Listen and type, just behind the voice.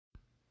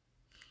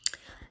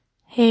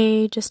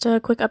Hey, just a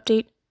quick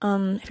update.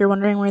 If you're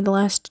wondering where the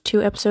last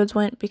two episodes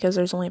went, because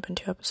there's only been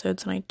two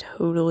episodes and I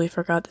totally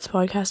forgot this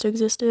podcast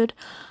existed.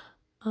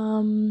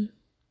 I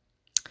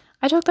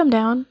took them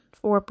down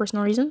for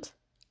personal reasons.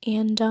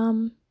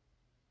 And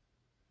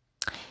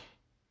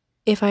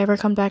if I ever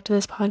come back to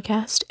this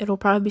podcast, it'll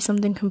probably be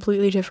something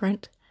completely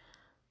different.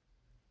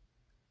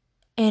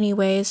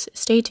 Anyways,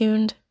 stay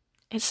tuned.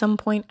 At some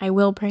point, I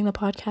will bring the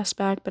podcast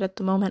back, but at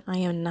the moment, I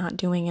am not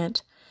doing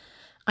it.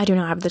 I do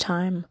not have the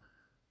time,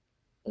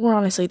 or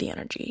honestly, the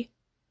energy.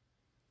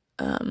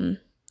 So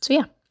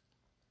yeah.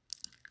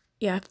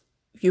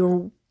 If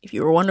you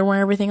were wondering where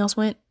everything else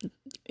went,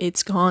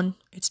 it's gone.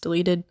 It's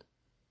deleted.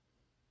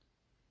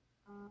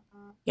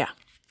 Yeah.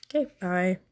 Okay. Bye.